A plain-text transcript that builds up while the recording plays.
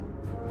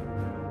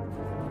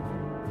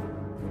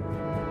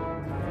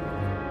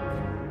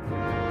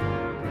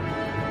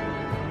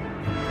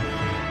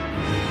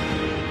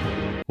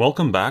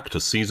Welcome back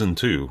to Season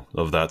 2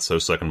 of That's So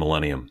Second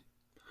Millennium,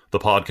 the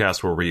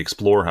podcast where we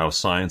explore how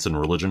science and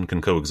religion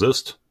can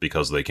coexist,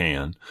 because they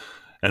can,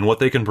 and what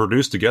they can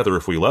produce together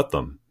if we let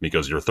them,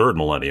 because your third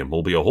millennium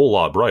will be a whole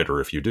lot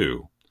brighter if you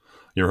do.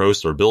 Your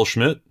hosts are Bill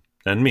Schmidt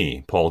and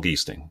me, Paul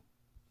Giesting.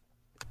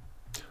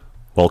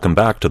 Welcome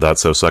back to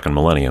That's So Second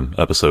Millennium,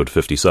 episode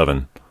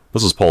 57.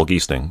 This is Paul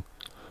Giesting.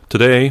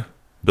 Today,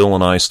 Bill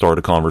and I start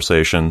a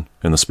conversation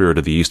in the spirit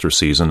of the Easter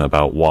season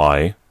about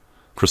why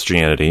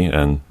Christianity,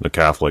 and the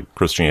Catholic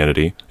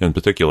Christianity in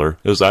particular,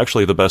 is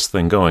actually the best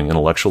thing going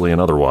intellectually and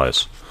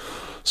otherwise.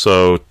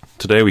 So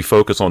today we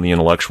focus on the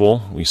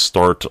intellectual. We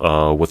start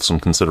with some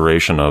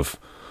consideration of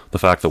the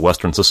fact that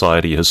Western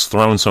society has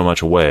thrown so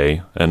much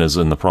away and is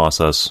in the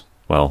process,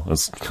 well,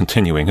 it's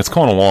continuing. It's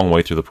gone a long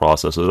way through the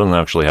process. It doesn't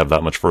actually have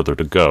that much further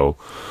to go,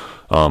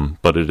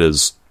 but it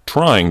is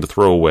trying to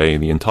throw away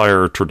the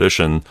entire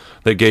tradition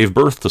that gave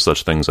birth to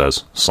such things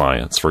as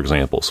science, for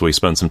example. So we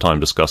spend some time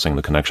discussing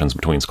the connections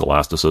between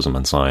scholasticism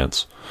and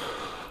science.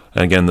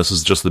 And again, this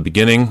is just the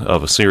beginning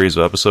of a series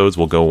of episodes.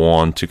 We'll go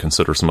on to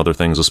consider some other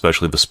things,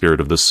 especially the spirit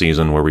of this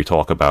season, where we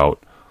talk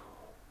about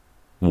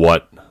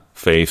what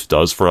faith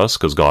does for us,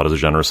 because God is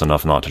generous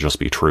enough not to just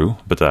be true,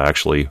 but to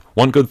actually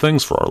want good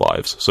things for our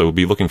lives. So we'll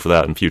be looking for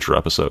that in future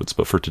episodes.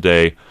 But for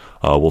today,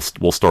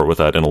 we'll start with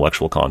that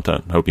intellectual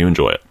content. Hope you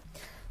enjoy it.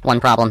 One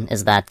problem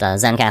is that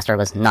Zencastr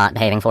was not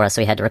behaving for us,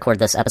 so we had to record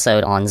this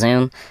episode on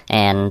Zoom,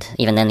 and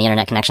even then the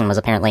internet connection was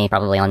apparently,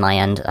 probably on my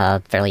end,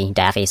 fairly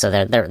daffy, so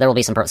there will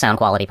be some sound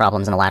quality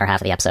problems in the latter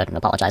half of the episode, and I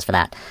apologize for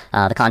that.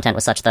 The content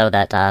was such, though,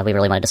 that we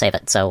really wanted to save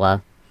it, so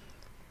hope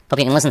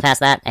you can listen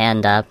past that,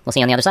 and we'll see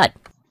you on the other side.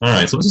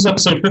 Alright, so this is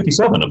episode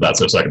 57 of That's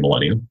So Second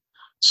Millennium.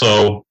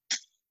 So,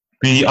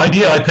 the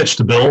idea I pitched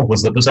to Bill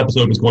was that this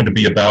episode was going to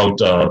be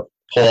about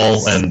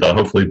Paul and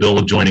hopefully Bill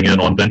joining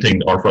in on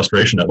venting our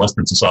frustration at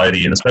Western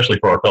society, and especially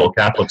for our fellow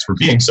Catholics for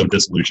being so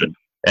disillusioned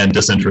and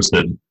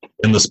disinterested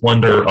in the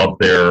splendor of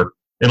their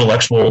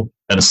intellectual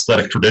and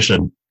aesthetic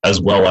tradition,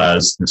 as well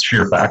as the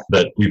sheer fact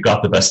that we've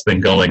got the best thing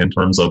going in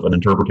terms of an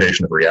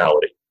interpretation of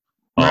reality.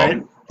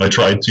 Right. I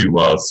tried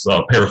to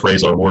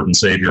paraphrase our Lord and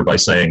Savior by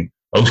saying,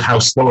 "Oh, how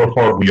slow of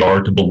heart we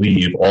are to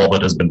believe all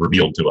that has been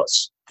revealed to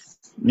us."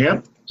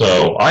 Yep.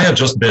 So I have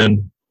just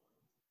been,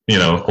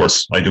 of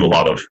course, I do a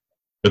lot of,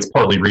 it's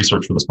partly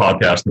research for this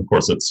podcast, and of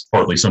course it's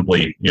partly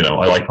simply,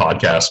 I like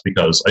podcasts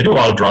because I do a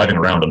lot of driving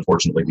around,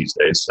 unfortunately, these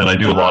days, and I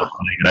do a lot of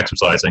running and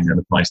exercising, and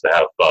it's nice to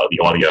have the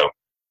audio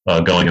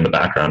going in the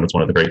background. It's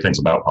one of the great things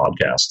about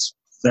podcasts.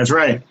 That's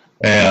right.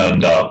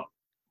 And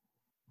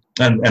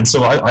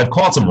so I've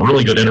caught some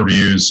really good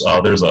interviews.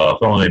 There's a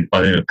fellow named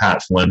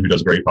Pat Flynn who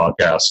does a great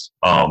podcast,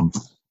 and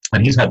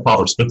he's had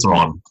Father Spitzer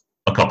on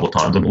a couple of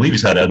times. I believe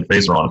he's had Ed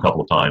Fazer on a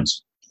couple of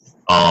times.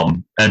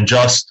 And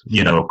just,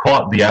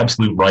 caught the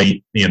absolute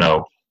right,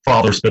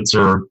 Father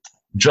Spitzer,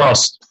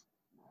 just,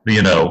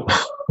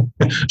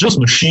 just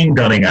machine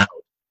gunning out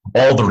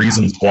all the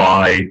reasons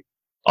why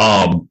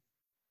the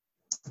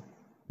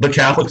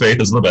Catholic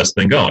faith is the best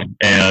thing going,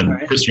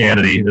 and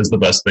Christianity is the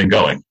best thing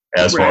going,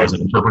 as far as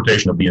an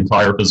interpretation of the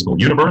entire physical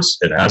universe.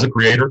 It has a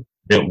creator.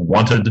 It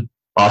wanted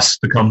us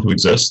to come to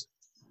exist.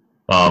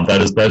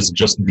 That is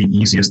just the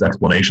easiest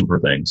explanation for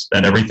things,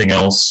 and everything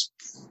else.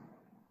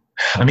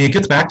 I mean, it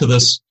gets back to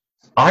this.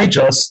 I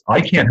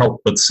can't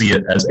help but see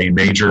it as a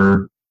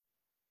major,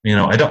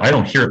 I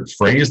don't hear it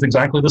phrased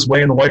exactly this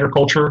way in the wider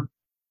culture,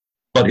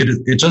 but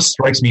it just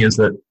strikes me as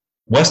that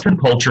Western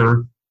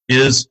culture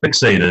is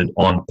fixated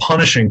on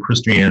punishing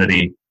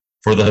Christianity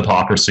for the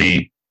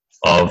hypocrisy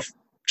of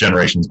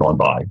generations gone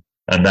by.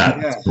 And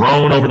that's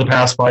grown over the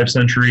past 5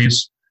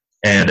 centuries,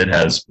 and it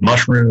has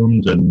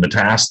mushroomed and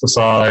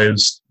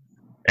metastasized,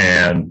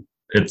 and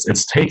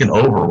it's taken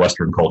over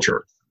Western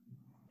culture.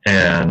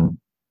 And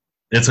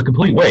it's a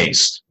complete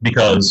waste,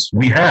 because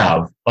we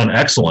have an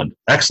excellent,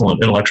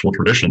 excellent intellectual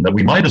tradition that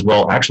we might as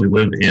well actually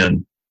live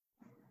in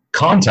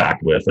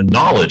contact with and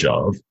knowledge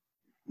of.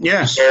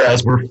 Yes.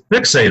 Whereas we're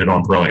fixated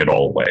on throwing it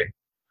all away.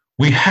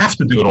 We have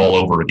to do it all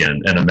over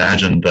again and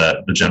imagine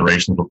that the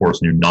generations before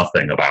us knew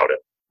nothing about it.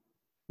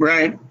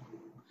 Right.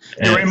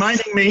 You're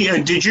reminding me,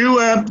 did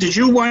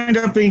you wind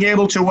up being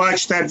able to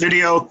watch that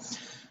video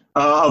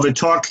of a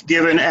talk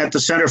given at the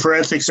Center for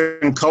Ethics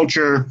and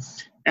Culture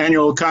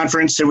annual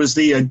conference? It was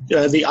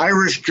the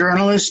Irish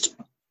journalist.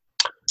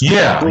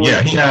 Yeah.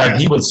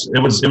 It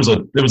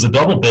was a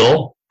double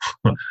bill,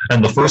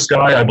 and the first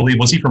guy, I believe,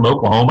 was he from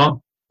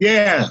Oklahoma?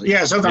 Yeah,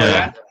 something like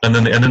that. And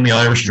then the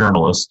Irish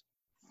journalist.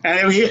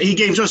 And he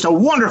gave just a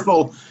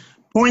wonderful,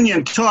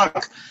 poignant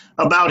talk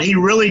about he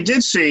really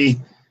did see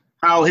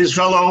how his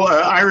fellow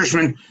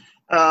Irishmen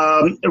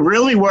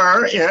really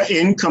were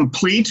in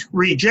complete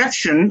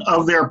rejection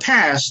of their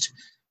past.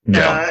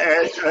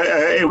 Yeah.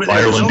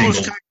 Ireland being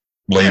the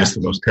latest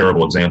and most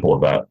terrible example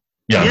of that.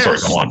 Yeah, I'm sorry,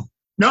 come on.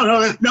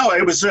 No,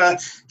 it was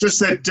just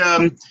that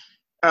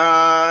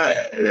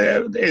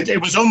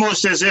it was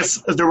almost as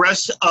if the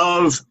rest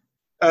of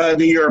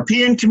the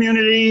European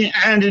community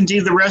and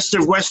indeed the rest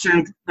of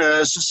Western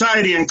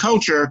society and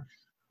culture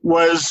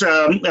was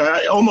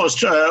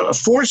almost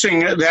forcing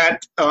that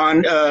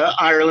on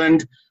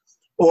Ireland,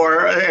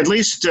 or at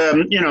least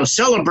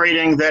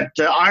celebrating that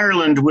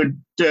Ireland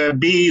would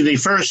be the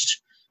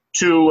first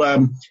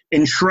to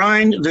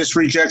enshrine this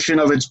rejection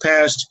of its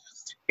past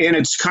in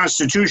its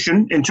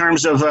constitution in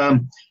terms of a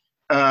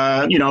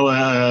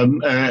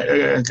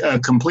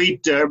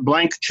complete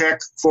blank check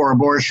for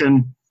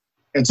abortion,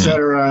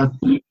 etc.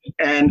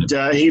 And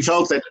he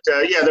felt that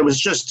there was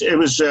just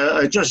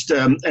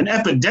an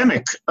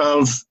epidemic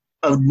of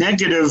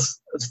negative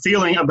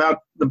feeling about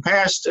the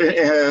past,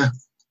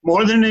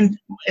 more than an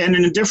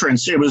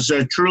indifference. It was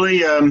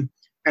truly an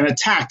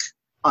attack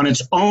on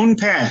its own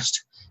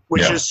past,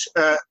 which is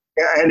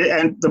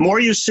and the more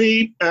you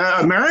see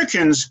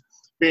Americans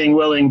being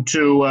willing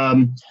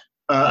to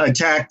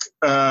attack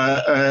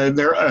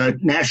their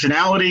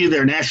nationality,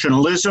 their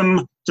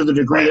nationalism, to the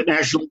degree that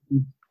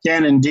nationalism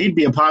can indeed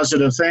be a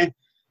positive thing.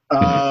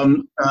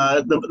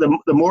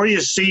 The more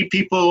you see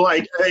people,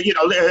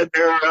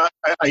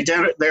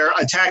 they're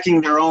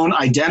attacking their own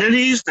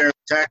identities, they're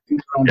attacking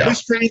their own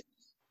history,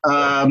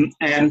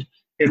 and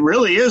it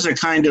really is a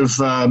kind of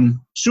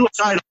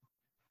suicidal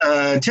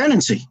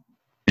tendency.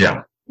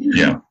 Yeah,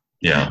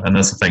 and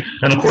that's the thing.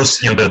 And of course,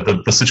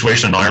 the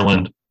situation in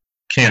Ireland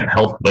can't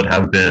help but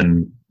have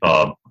been,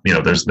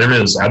 there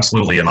is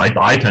absolutely, and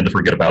I tend to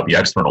forget about the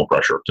external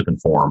pressure to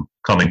conform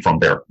coming from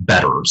their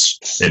betters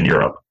in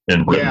Europe,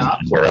 in Britain,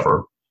 and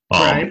wherever,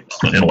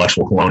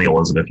 intellectual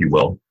colonialism, if you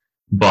will.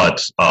 But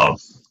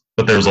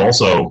there's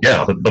also,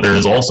 but there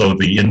is also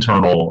the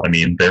internal. I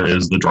mean, there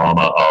is the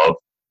drama of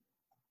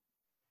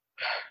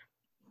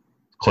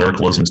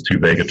clericalism is too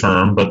vague a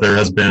term, but there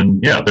has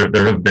been,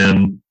 there have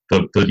been.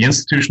 The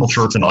institutional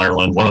church in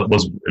Ireland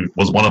was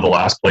one of the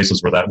last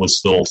places where that was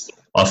still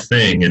a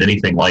thing, and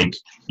anything like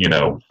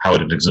how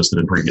it had existed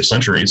in previous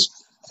centuries,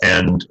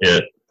 and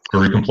it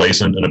grew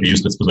complacent and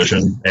abused its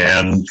position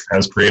and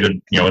has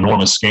created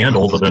enormous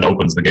scandal that then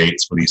opens the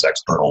gates for these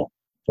external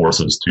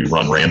forces to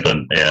run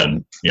rampant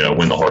and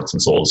win the hearts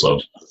and souls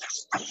of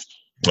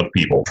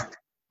people.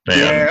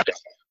 And,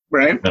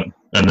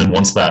 and then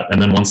once that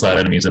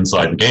enemy is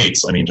inside the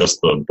gates, I mean, just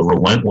the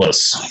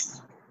relentless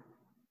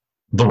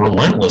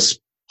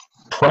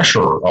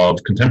pressure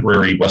of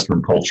contemporary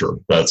Western culture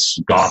that's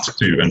got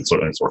to, and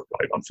sort of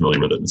I'm familiar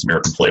with it, it's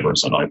American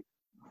flavors, and I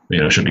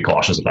should be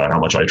cautious about how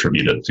much I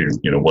attribute it to,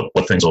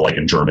 what things are like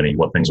in Germany,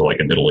 what things are like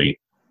in Italy,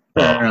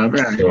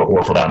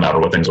 or for that matter,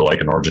 what things are like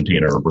in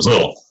Argentina or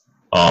Brazil.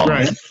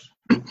 But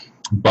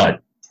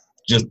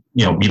just,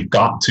 we've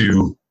got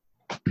to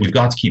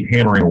keep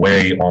hammering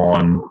away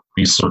on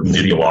these certain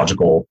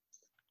ideological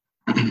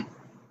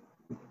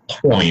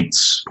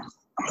points,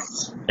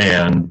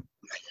 and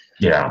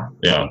that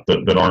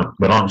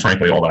aren't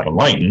frankly all that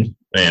enlightened,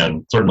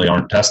 and certainly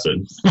aren't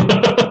tested.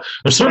 They're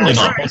certainly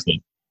not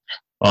tested.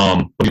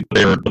 But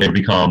they've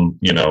become,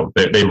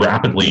 they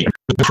rapidly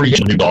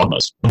create new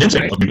dogmas.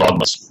 The new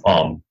dogmas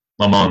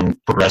among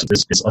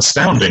progressives is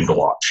astounding to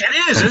watch.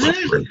 It is,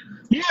 isn't it?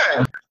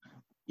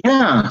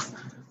 Yeah.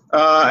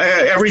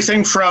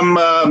 Everything from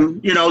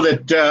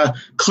that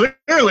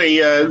clearly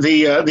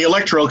the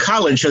Electoral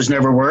College has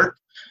never worked,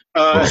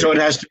 so it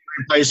has to be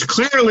replaced.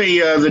 Clearly,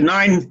 the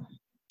 9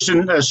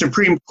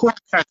 Supreme Court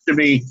has to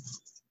be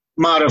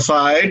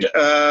modified.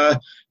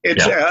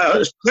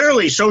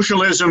 Clearly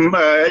socialism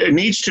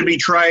needs to be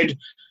tried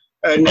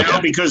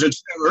now, because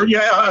it's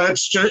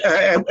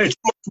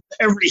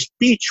every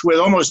speech with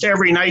almost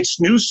every night's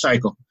news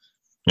cycle.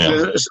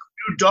 Some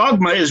new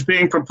dogma is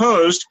being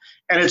proposed,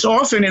 and it's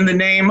often in the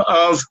name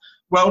of,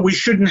 well, we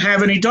shouldn't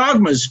have any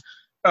dogmas.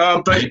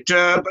 But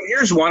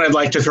here's one I'd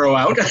like to throw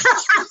out.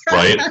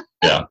 Right?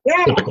 Yeah.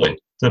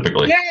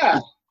 Typically. Yeah.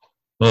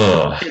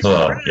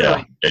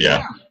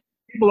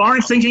 People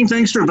aren't thinking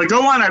things through. But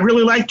go on. I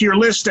really liked your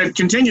list, and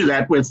continue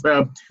that with.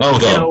 I mean,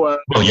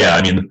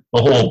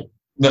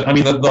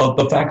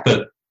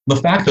 the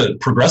fact that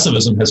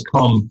progressivism has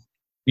come,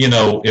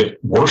 it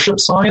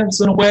worships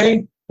science in a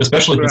way,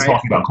 especially if it's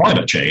talking about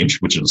climate change,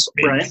 which is,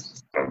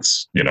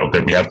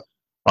 that we have.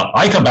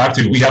 I come back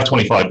to, we have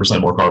 25%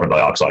 more carbon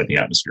dioxide in the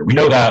atmosphere. We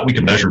know that. We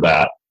can measure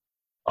that.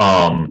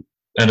 And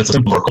it's a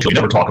simpler culture. We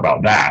never talk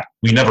about that.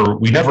 We never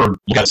look at it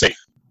and say,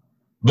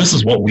 this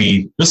is what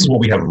we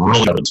have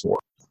real evidence for.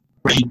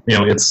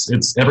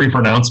 It's every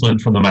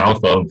pronouncement from the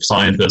mouth of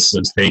scientists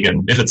is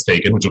taken, if it's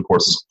taken, which of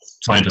course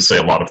scientists say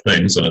a lot of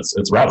things, and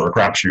it's rather a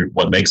crapshoot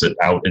what makes it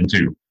out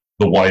into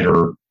the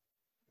wider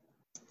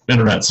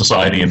internet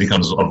society and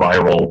becomes a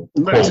viral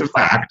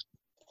fact.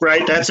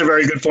 Right, that's a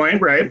very good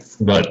point. Right,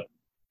 but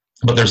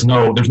there's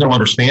no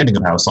understanding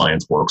of how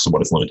science works and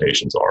what its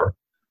limitations are.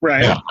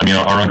 Right. Yeah, I mean,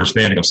 our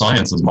understanding of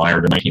science is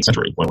mired in the 19th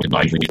century when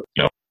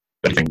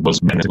everything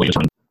was mentally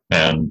different.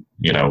 And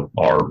we're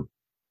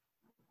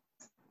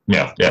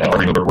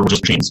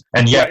just machines.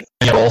 And yet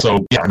also,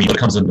 when it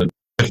comes into,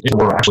 if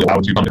we're actually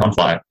allowed to come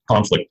to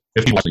conflict,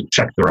 if people actually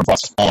check their own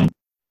thoughts on,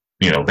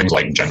 things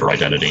like gender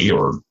identity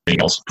or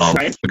anything else,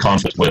 the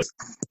conflict with,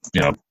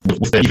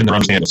 with even their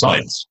understanding of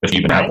science, if you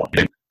even have one,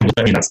 they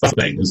I mean, that's the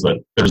thing, is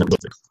that there's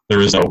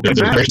no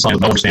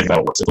understanding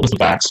about what's the list of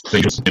facts.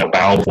 They just,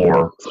 bow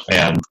before,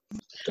 and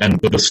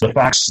the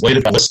facts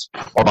slated that list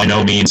are by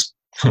no means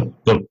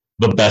the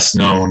best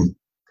known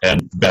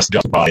and best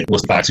justified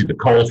list of facts you could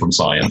cull from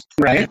science.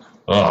 Right.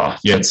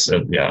 And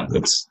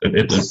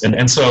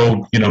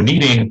so,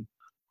 needing,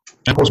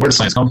 and of course, where does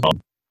science come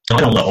from? And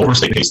I don't want to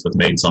overstate the case that's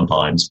made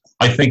sometimes.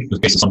 I think the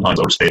case is sometimes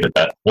overstated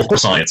that, well, of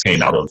course, science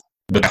came out of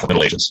the Catholic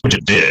Middle Ages, which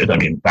it did. I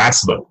mean,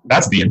 that's the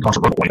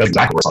incontrovertible point. That's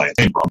exactly where science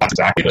came from. That's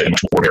exactly the image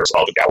forebears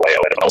of Galileo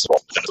and also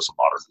the genesis of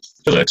modern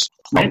physics.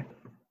 Right.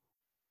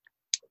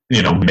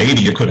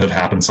 Maybe it could have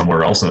happened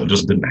somewhere else, and it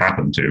just didn't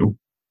happen to.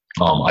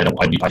 I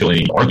feel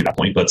need to argue that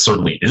point, but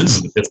certainly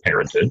is its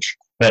parentage.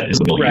 That is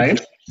the milieu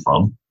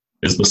from,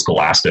 is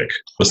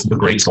the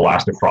great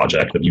scholastic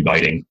project of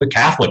uniting the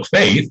Catholic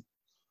faith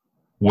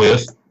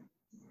with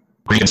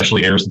Greek,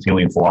 especially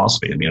Aristotelian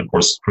philosophy. I mean, of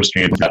course,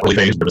 Christianity was that early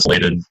phase where it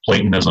slated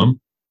Platonism,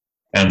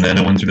 and then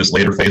it went through this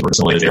later phase where it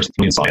slated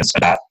Aristotelian science.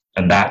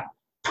 And that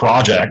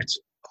project,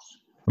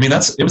 I mean,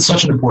 it was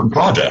such an important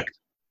project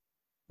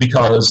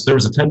because there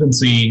was a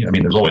tendency. I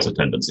mean, there's always a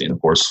tendency, and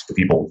of course, the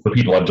people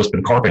I've just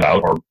been carving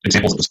out are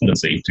examples of this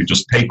tendency to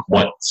just take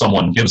what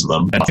someone gives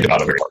them and think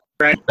about it very hard.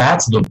 Right.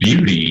 That's the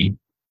beauty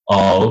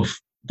of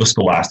the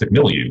scholastic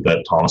milieu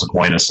that Thomas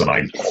Aquinas, and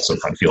I also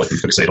kind of feel like we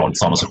fixate on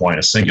Thomas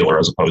Aquinas singular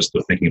as opposed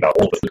to thinking about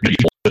all the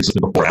medieval that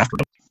existed before and after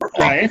them.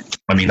 Right.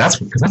 I mean, that's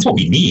what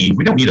we need.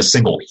 We don't need a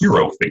single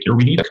hero figure.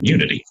 We need a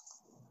community.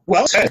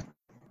 Well said.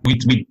 We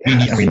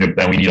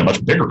need a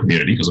much bigger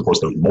community because, of course,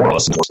 there's more of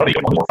us and more study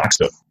and more facts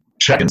to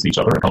check against each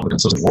other and come up with a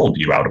consistent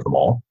worldview out of them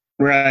all.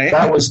 Right.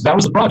 That was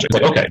the project.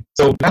 Like, okay,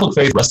 so Catholic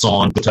faith rests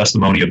on the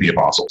testimony of the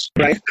apostles.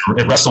 Right.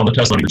 It rests on the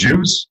testimony of the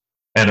Jews,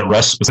 and it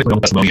rests specifically on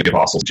the testimony of the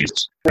apostles of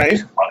Jesus.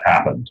 Right. What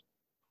happened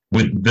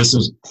and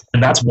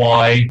that's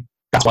why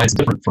it's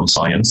different from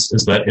science,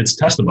 is that it's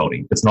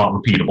testimony. It's not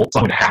repeatable. It's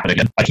not going to happen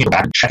again. I can't go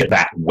back and check it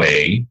that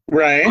way.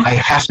 Right. I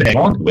have to hang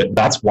on to it.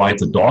 That's why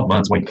it's a dogma.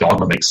 That's why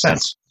dogma makes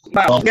sense.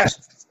 Wow.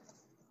 Yes.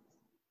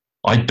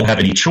 I don't have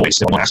any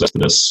choice. I don't have access to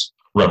this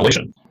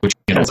revelation, which,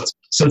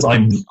 since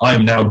I'm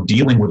now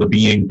dealing with a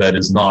being that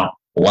is not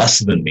less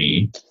than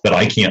me, that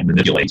I can't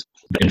manipulate.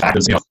 In fact,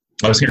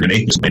 I was hearing an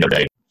atheist the other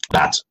day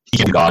that he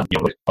can't be God.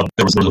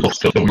 There was a book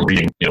that we were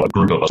reading, a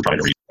group of us trying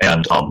to read,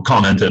 and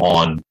commented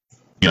on,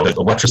 that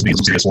electricity is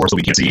a serious force that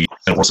we can't see,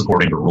 and works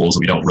according to rules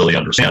that we don't really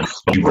understand,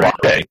 but we were out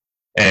today.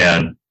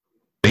 And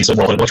he said,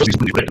 well, electricity is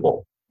completely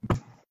predictable.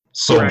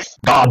 So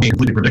God being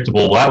completely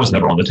predictable, that was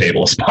never on the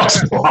table as a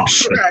possible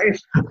option. Right.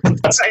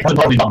 That's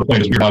probably not the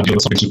point, is we're now dealing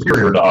with something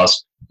superior to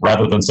us,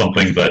 rather than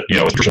something that,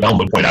 as Trisha Elm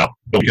would point out,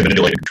 that we can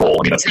manipulate and control.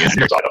 I mean, that's the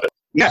engineer side of it.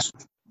 Yes.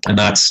 And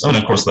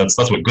of course, that's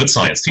what good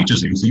science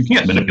teaches you. So you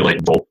can't manipulate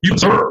and control. You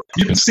observe,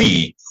 you can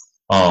see.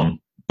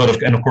 But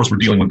of course, we're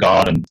dealing with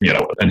God and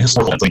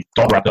historical. It's like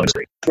all wrapped up in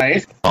history.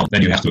 Right.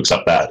 And you have to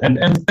accept that. And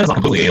that's not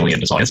completely alien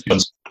to science,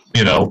 because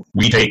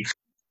we take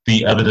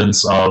the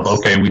evidence of,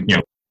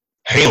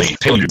 Halley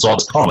saw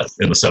this comet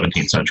in the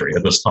 17th century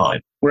at this time.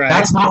 Right.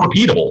 That's not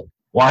repeatable.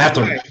 Well, we have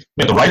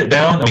to write it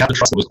down, and we have to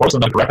trust it was close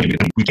enough correctly.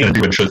 We can't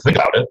do and should think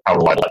about it, how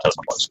reliable that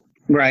testimony was.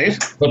 Right.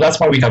 But that's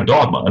why we have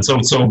dogma. And so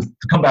to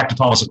come back to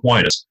Thomas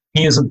Aquinas,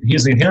 he is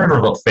the inheritor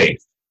of a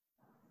faith,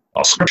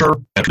 a scripture,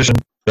 and tradition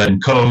that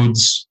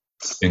encodes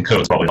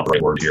probably not the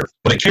right word here,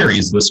 but it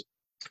carries this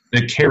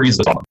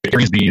dogma. It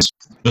carries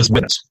this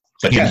witness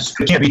that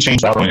it can't be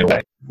changed without going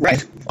away.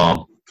 Right.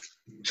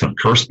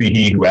 Cursed be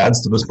he who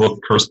adds to this book,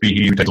 cursed be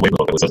he who takes away the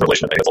book that was his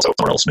revelation. I think it's also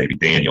somewhere else, maybe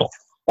Daniel.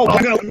 Oh,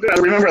 I'm going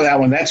to remember that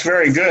one. That's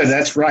very good.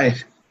 That's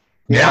right.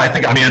 Yeah, I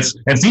think,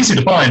 it's easy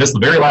to find. It's the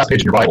very last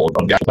page of your Bible of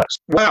the actual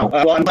text. Wow.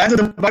 Well, I'm glad that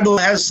the Bible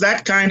has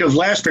that kind of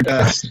last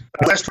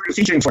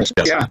teaching for us.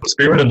 Yes. Yeah. The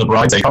Spirit and the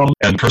bride say, come,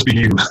 and cursed be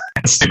he who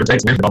takes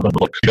away from the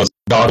book, because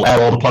God will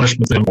add all the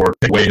punishments to him or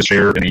take away his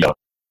share in the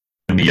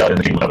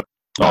kingdom of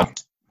heaven.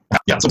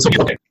 So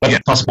okay.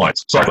 Again, Thomas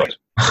Aquinas. Sorry, folks.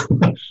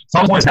 Thomas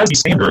Aquinas has these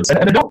standards,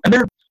 and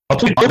they're, I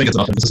don't think it's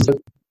enough emphasis.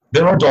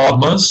 There are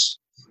dogmas.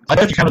 I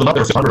bet if you counted them up,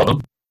 there are 500 of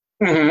them.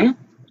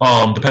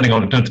 Mm-hmm. Depending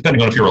on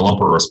if you're a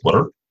lumper or a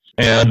splitter.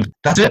 And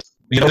that's it.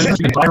 There's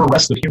the entire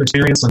rest of human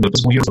experience and the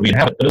physical universe that we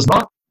inhabit that is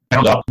not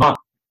bound up, not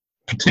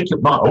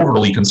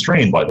overly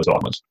constrained by those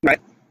dogmas. Right.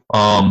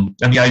 And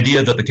the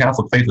idea that the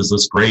Catholic faith is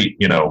this great,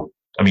 there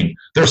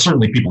are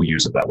certainly people who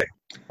use it that way.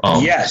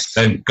 Yes.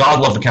 And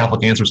God love the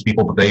Catholic answers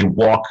people, but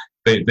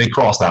they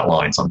cross that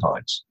line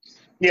sometimes.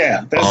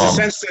 Yeah. There's a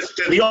sense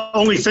that the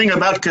only thing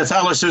about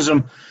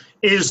Catholicism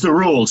is the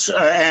rules,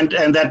 and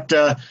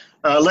that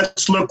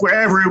let's look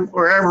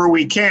wherever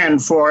we can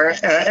for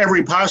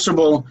every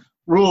possible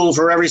rule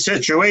for every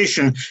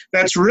situation.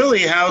 That's really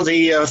how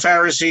the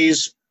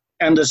Pharisees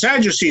and the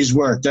Sadducees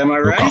worked. Am I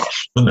right?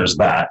 Then there's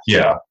that.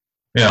 Yeah.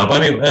 Yeah.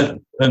 But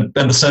and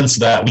the sense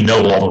that we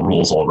know all the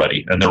rules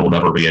already, and there will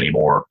never be any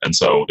more, and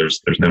so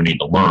there's no need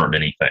to learn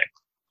anything.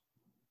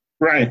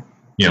 Right.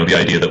 The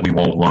idea that we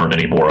won't learn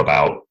any more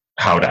about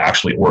how to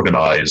actually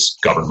organize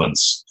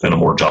governments in a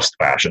more just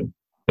fashion,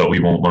 but we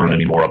won't learn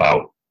any more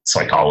about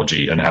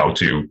psychology and how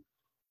to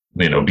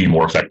be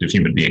more effective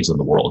human beings in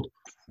the world.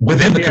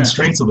 Within the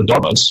constraints of the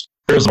dogmas,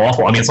 there's an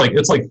awful. I mean,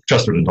 it's like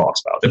Chesterton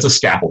talks about. It's a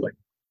scaffolding.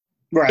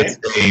 Right.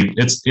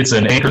 It's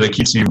an anchor that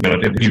keeps you.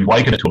 If you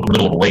liken it to the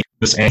middle of a lake,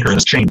 this anchor and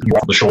this chain you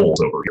off the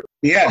shoals over here.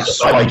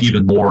 Yes. I like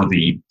even more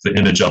the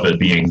image of it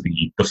being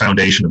the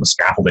foundation and the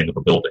scaffolding of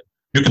a building.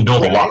 You can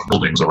build a lot of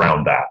buildings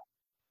around that.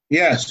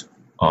 Yes.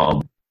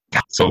 But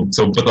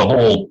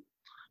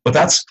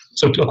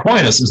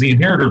Aquinas is the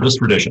inheritor of this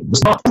tradition.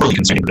 It's not really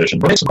conceding tradition,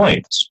 but makes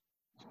claims.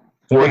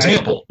 For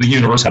example, the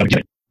universe had a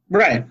beginning.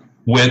 Right.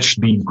 Which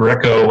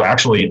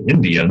the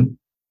Indian,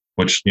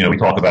 which, we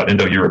talk about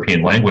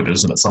Indo-European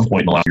languages, and at some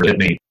point in the last year it hit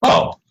me,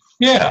 oh,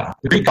 yeah,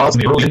 the Greek gods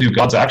and the early Hindu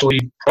gods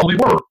actually probably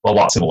were a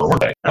lot similar,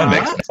 weren't they? That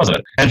makes sense, doesn't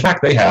it? And in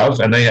fact, they have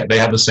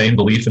the same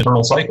belief in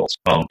eternal cycles.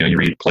 You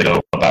read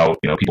Plato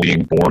about, people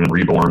being born and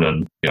reborn,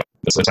 and, it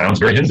sounds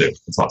very Hindu.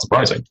 It's not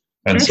surprising.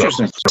 And so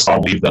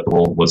Aristotle believed that the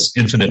world was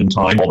infinite in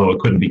time, although it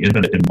couldn't be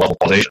infinite in level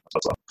causation.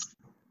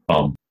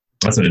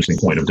 That's an interesting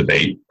point of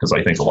debate, because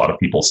I think a lot of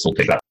people still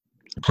take that,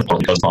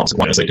 because Thomas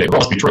Aquinas, they take, well,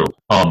 it must be true.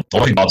 I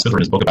think Bob Spitzer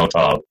in his book about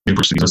new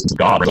proofs of the existence of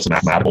God brings us a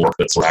mathematical work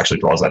that sort of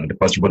actually draws that into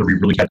question, whether we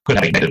really could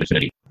have a negative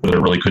infinity, whether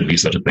there really could be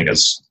such a thing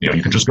as,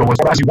 you can just go as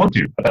far as you want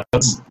to.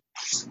 That's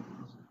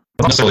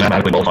not necessarily a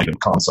mathematically well-defined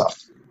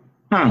concept.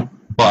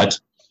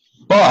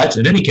 But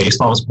in any case,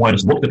 Thomas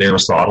Aquinas looked at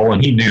Aristotle,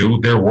 and he knew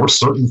there were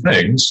certain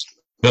things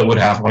that would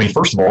have,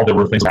 first of all, there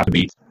were things that have to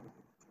be,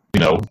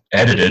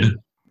 edited,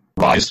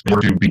 revised in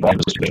order to be brought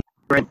into this tradition.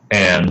 Right.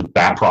 And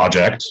that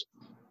project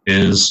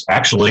is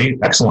actually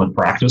excellent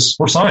practice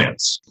for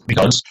science,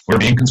 because we're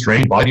being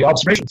constrained by the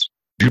observations.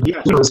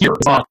 It's here.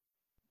 It's not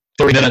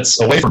 30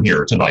 minutes away from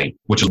here tonight,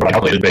 which is what I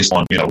calculated based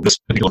on, this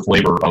particular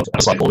flavor of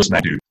a cycle, this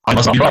magnitude. I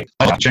must not be right.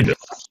 I have to change it.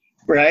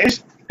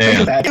 Right.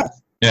 And,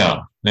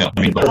 yeah. Yeah.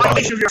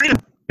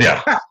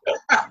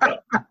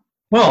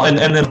 Well, and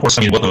then, of course,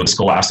 what the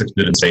scholastics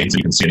did in Sades,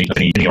 you can see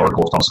any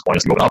article of Thomas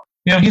Aquinas going up.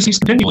 He's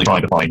continually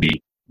trying to find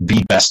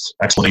the best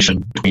explanation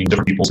between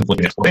different people's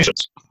conflicting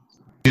explanations.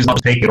 He's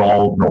not taking it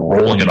all,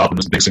 rolling it up in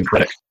this big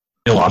syncretic,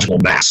 illogical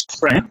mass,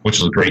 which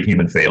is a great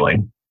human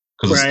failing,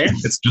 because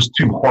it's just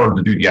too hard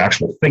to do the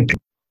actual thinking.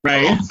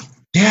 Right.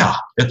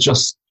 It's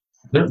just,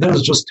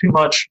 there's just too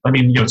much.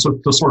 So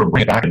to sort of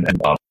bring it back, and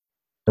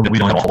we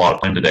don't have a whole lot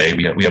of time today.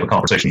 We have a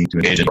conversation to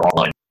engage in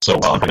offline, so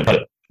I'm going to cut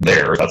it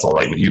there. If that's all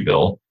right with you,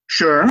 Bill.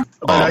 Sure.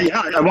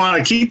 I want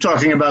to keep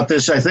talking about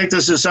this. I think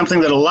this is something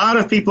that a lot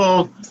of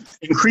people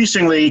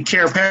increasingly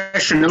care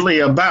passionately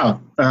about.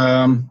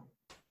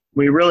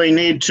 We really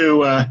need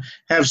to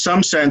have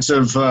some sense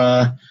of,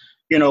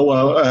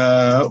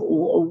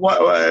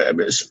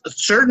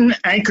 certain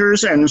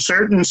anchors and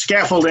certain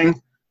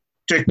scaffolding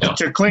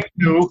to cling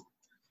to,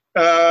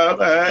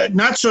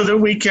 not so that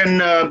we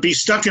can be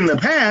stuck in the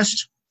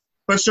past,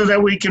 but so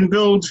that we can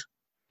build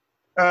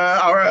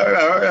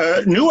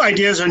our new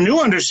ideas and new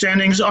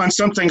understandings on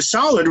something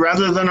solid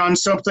rather than on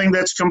something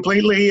that's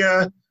completely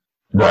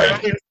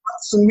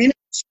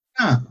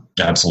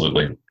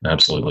Absolutely.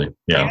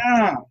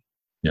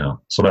 Yeah.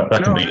 So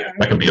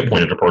that can be a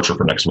point of departure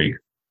for next week.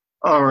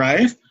 All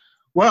right.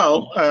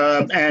 Well,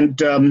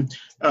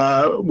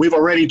 we've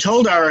already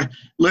told our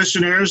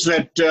listeners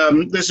that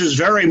this is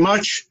very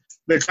much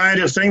the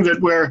kind of thing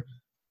that we're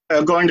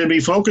going to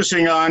be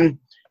focusing on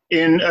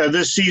in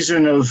this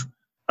season of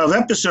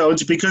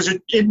episodes, because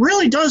it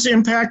really does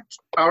impact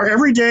our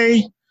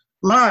everyday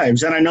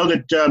lives. And I know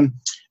that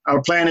our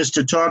plan is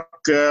to talk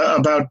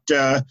about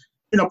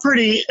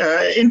pretty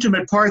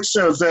intimate parts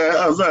of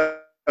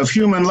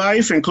human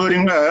life,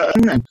 including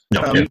everyday.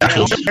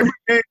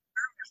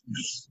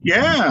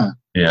 Yeah,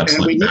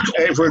 and we need,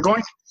 if we're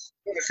going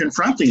to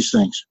confront these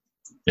things.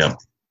 Yeah.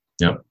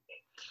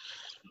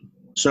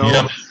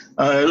 So,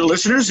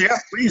 listeners,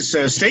 please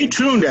stay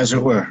tuned, as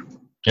it were.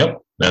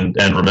 Yep.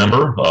 And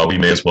remember, we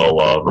may as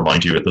well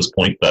remind you at this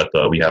point that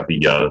we have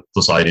the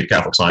Society of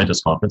Catholic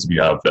Scientists Conference. If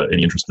you have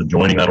any interest in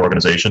joining that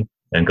organization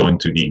and going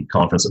to the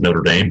conference at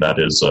Notre Dame, that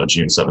is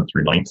June 7th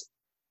through 9th,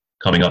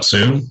 coming up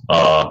soon.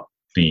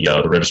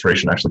 The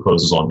registration actually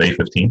closes on May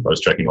 15th. I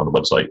was checking on the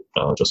website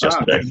just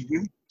yesterday.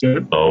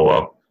 Good.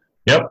 So,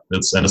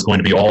 it's going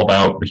to be all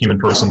about the human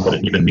person, what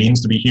it even means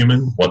to be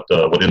human, what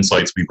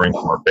insights we bring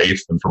from our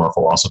faith and from our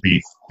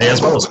philosophy, as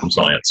well as from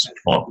science,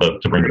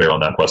 to bring to bear on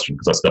that question,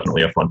 because that's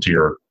definitely a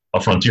frontier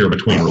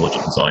between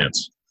religion and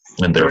science,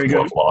 and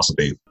therefore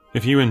philosophy.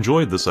 If you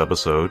enjoyed this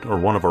episode or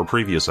one of our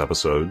previous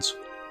episodes,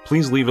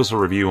 please leave us a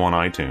review on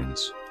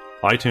iTunes.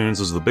 iTunes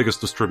is the biggest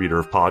distributor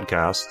of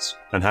podcasts,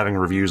 and having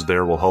reviews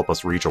there will help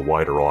us reach a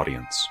wider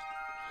audience.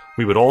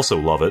 We would also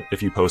love it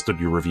if you posted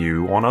your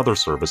review on other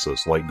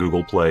services like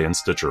Google Play and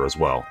Stitcher as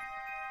well.